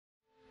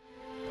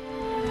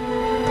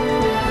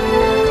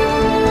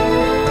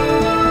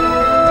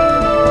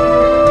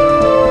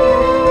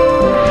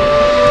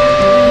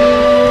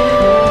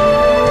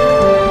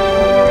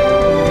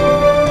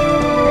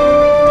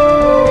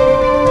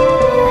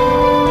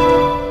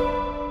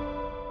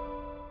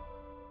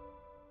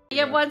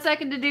You have 1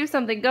 second to do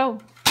something. Go.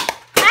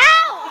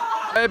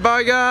 Ow! Hey,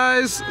 bye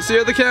guys. See you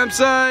at the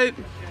campsite.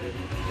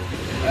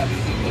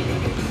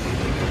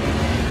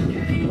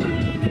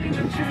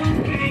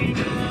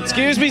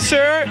 Excuse me,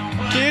 sir.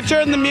 Can you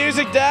turn the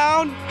music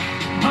down?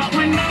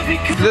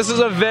 This is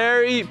a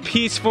very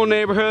peaceful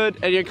neighborhood,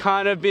 and you're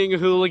kind of being a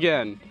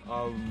hooligan.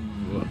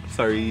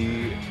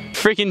 Sorry.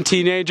 Freaking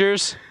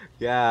teenagers.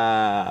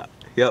 Yeah.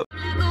 Yep.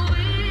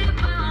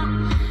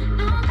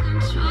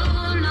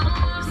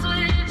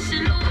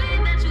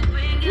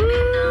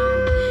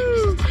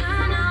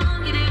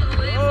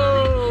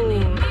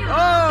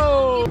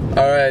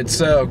 Alright,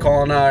 so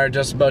Cole and I are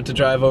just about to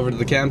drive over to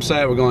the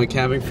campsite. We're going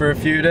camping for a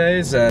few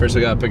days. First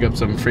we gotta pick up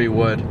some free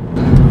wood. I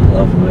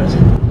love wood.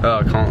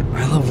 Oh, Colin.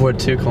 I love wood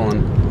too,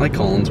 Colin. I like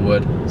Colin's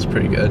wood. It's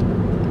pretty good.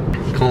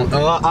 Colin. There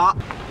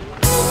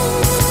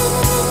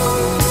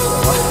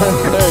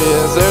he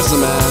is. There's the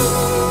man.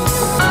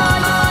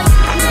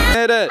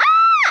 Made it.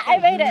 I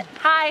made it.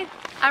 Hi,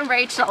 I'm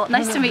Rachel.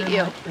 Nice to meet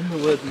you.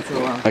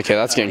 Okay,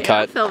 that's getting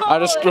cut. I'll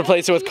just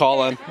replace it with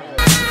Colin.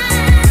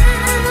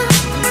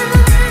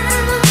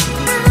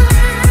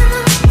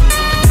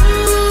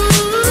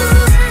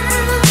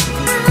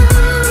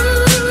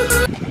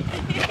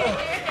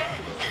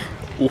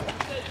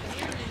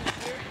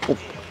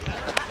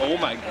 Oh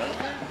my god.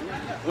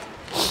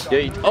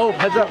 Yeah, oh,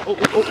 heads up. Oh.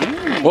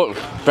 Whoa,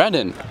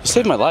 Brandon, you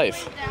saved my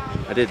life.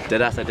 I did,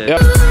 deadass I did.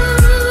 Yep.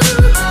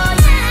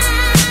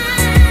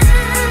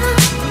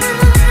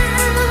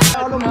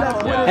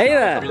 Hey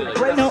there.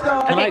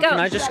 Can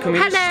I just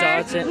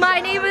start it? My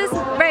name is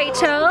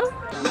Rachel.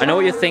 I know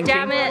what you're thinking.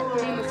 Damn it.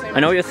 I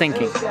know what you're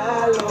thinking.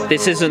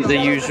 This isn't the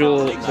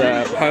usual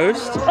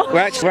host. We're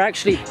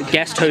actually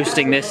guest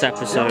hosting this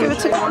episode.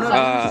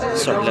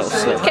 Sorry, little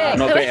slip. Okay, I'm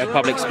not great at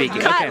public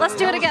speaking. Cut. Okay. Let's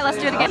do it again.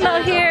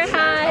 Hello here.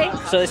 Hi.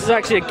 So this is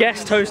actually a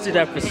guest hosted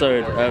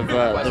episode of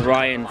the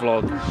Ryan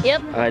vlog.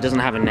 Yep. It doesn't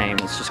have a name.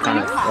 It's just kind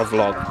of a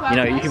vlog. You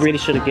know, you really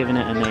should have given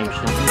it a name.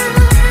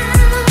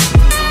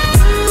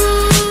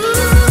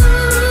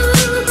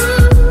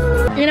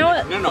 You know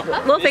what? No.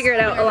 We'll figure it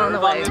out along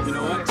the way.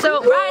 So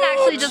Ryan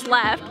actually just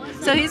left,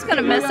 so he's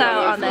gonna miss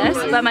out on this.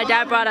 But my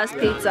dad brought us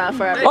pizza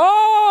for everyone.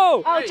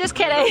 Oh! Oh, just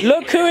kidding.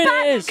 Look who it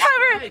is!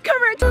 Cover it.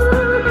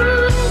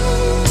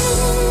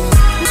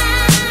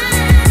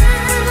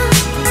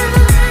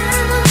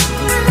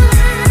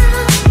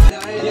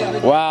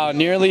 Wow,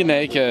 nearly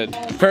naked.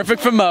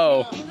 Perfect for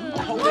Mo.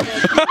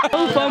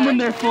 So fun when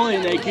they're fully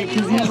naked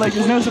because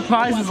there's no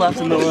surprises left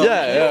in the world.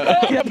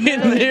 Yeah.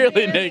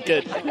 Nearly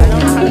naked. I don't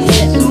know how to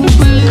get it.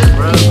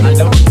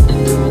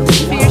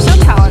 But you're so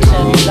talented.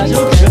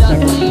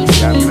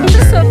 This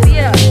is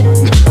Sophia.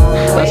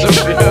 That's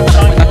Sophia.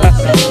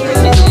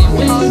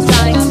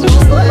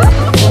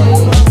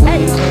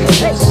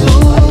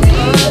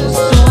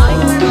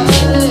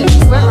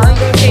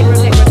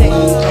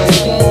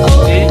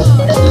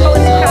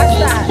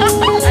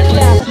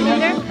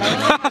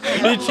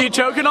 You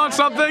choking on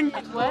something?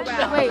 What?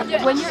 Wait,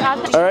 when you're at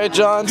the... Alright,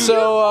 John,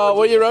 so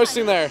what are you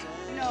roasting there?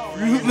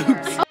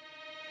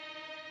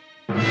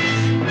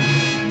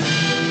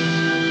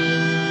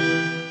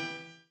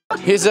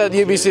 He's at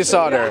UBC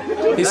Solder.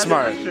 He's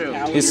smart.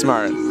 He's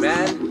smart.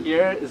 Man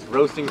here is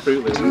roasting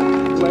Froot Loops.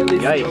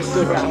 Yikes.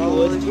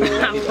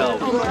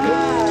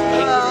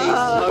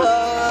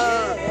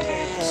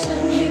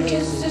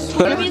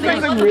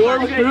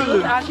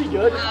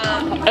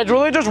 It's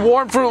really just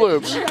warm Froot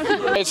Loops.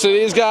 Okay, so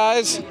these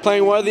guys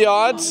playing what are the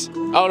odds?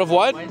 Out of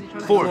what?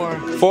 4.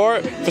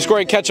 4 for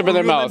scoring ketchup in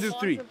their mouth.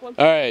 3.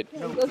 Alright.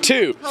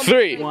 2,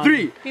 3.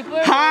 3.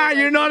 Hi,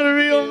 you're not a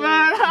real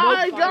man.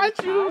 Hi, I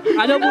got you.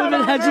 I don't believe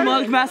in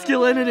hegemonic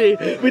masculinity.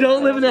 We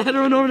don't live in a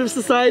heteronormative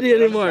society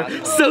anymore.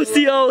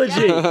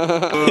 Sociology.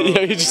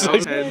 Yeah, he just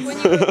like... I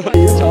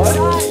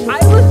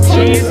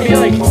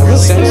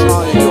was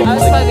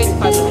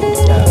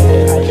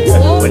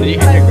When did you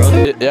hit your girl?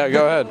 Yeah,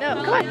 go ahead.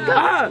 No, go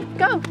ahead.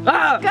 Go.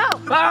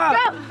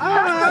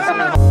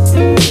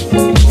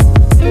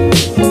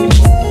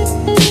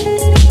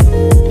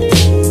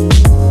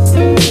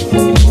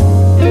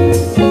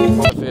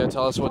 Sophia,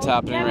 tell us what's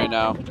happening right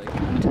now.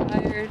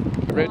 Tired.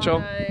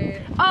 Rachel?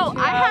 Oh,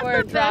 I had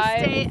the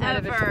best day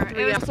ever.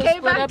 It was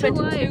came back to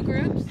life. 2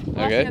 groups.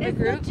 Okay. Lost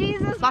group.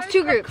 Jesus. Lost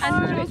 2 groups. And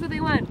who knows where they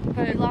went?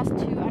 But we lost 2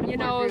 out of 4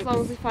 know, as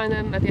long as we find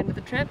them at the end of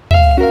the trip.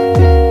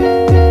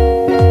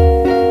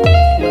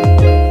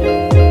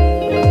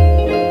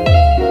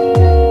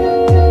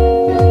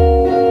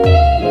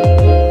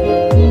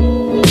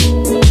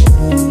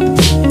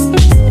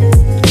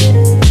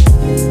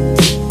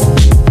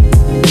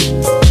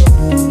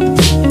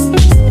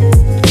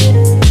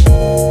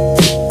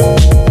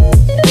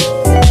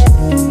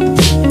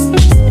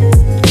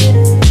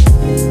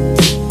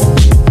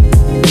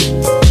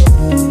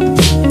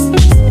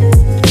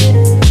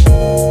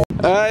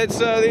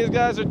 So these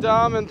guys are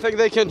dumb and think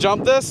they can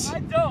jump this? I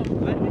don't.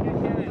 I think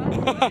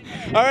I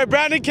can. Alright,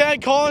 Brandon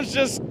can't. Colin's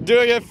just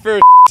doing it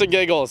for and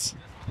giggles.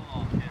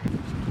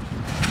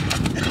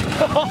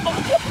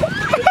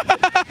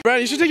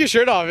 Brandon, you should take your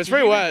shirt off. It's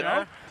pretty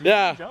wet.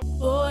 Yeah.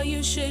 Boy,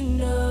 you should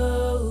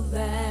know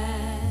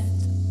that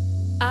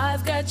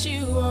I've got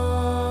you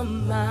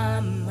on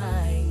my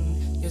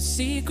mind. Your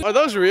secret. Are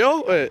those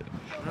real? Wait.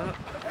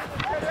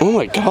 Oh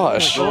my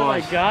gosh. Oh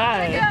my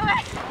god.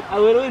 I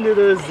literally knew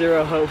there was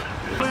zero hope.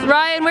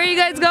 Ryan, where are you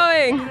guys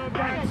going?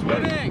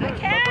 Swimming. Woo!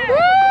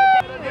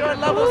 You're at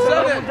level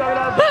 7. We're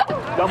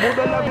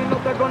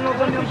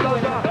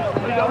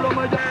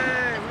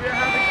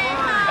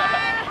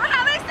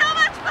having so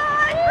much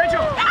fun!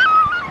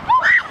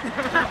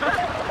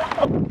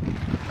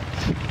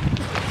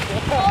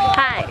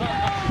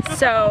 Hi.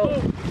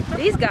 So,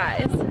 these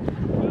guys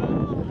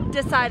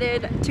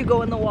decided to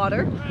go in the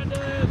water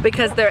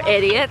because they're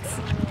idiots.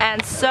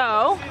 And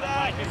so,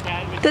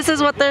 this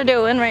is what they're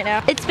doing right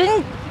now. It's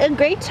been a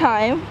great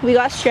time. We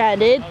got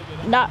stranded,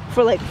 not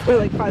for like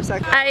 5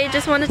 seconds. I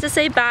just wanted to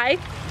say bye.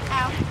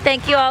 Ow.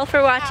 Thank you all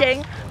for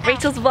watching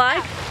Rachel's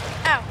vlog.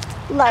 Ow.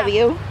 Love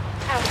you.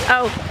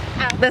 Ow.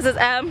 Oh, this is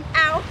M.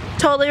 Ow.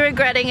 Totally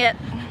regretting it.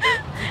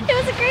 It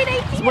was a great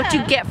idea. It's what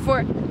you get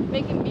for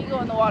making me go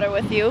in the water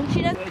with you.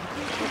 She does.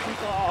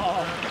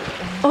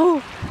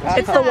 Oh,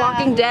 it's The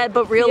Walking Dead,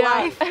 but real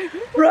life.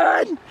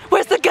 Run!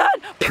 Where's the gun?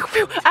 Pew,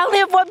 pew. I only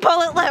have 1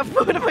 bullet left.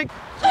 What am I?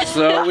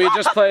 So we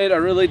just played a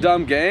really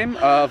dumb game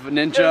of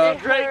ninja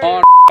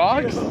on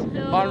rocks,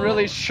 on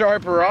really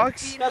sharp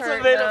rocks. That's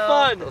what made it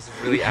fun. That was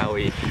really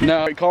owie.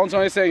 No, Colin's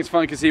only saying it's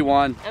fun because he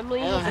won.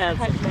 Emily is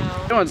handsome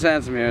now. No one's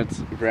handsome here. It's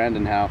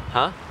Brandon Howe.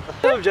 Huh?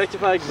 I'm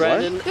objectifying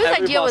Brandon. Whose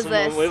idea was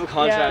this? We have a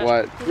contract.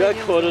 What? We got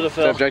a quota to To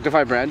fill.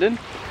 objectify Brandon?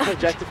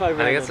 Objectify I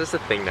Brandon. think it's just a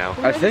thing now.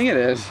 I think it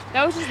is.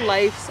 That was just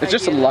life's It's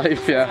just a idea.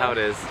 life, That's how yeah.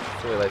 it is.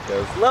 That's the way life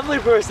goes. Lovely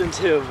person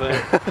too, but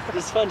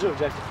it's fun to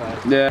objectify.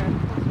 Yeah.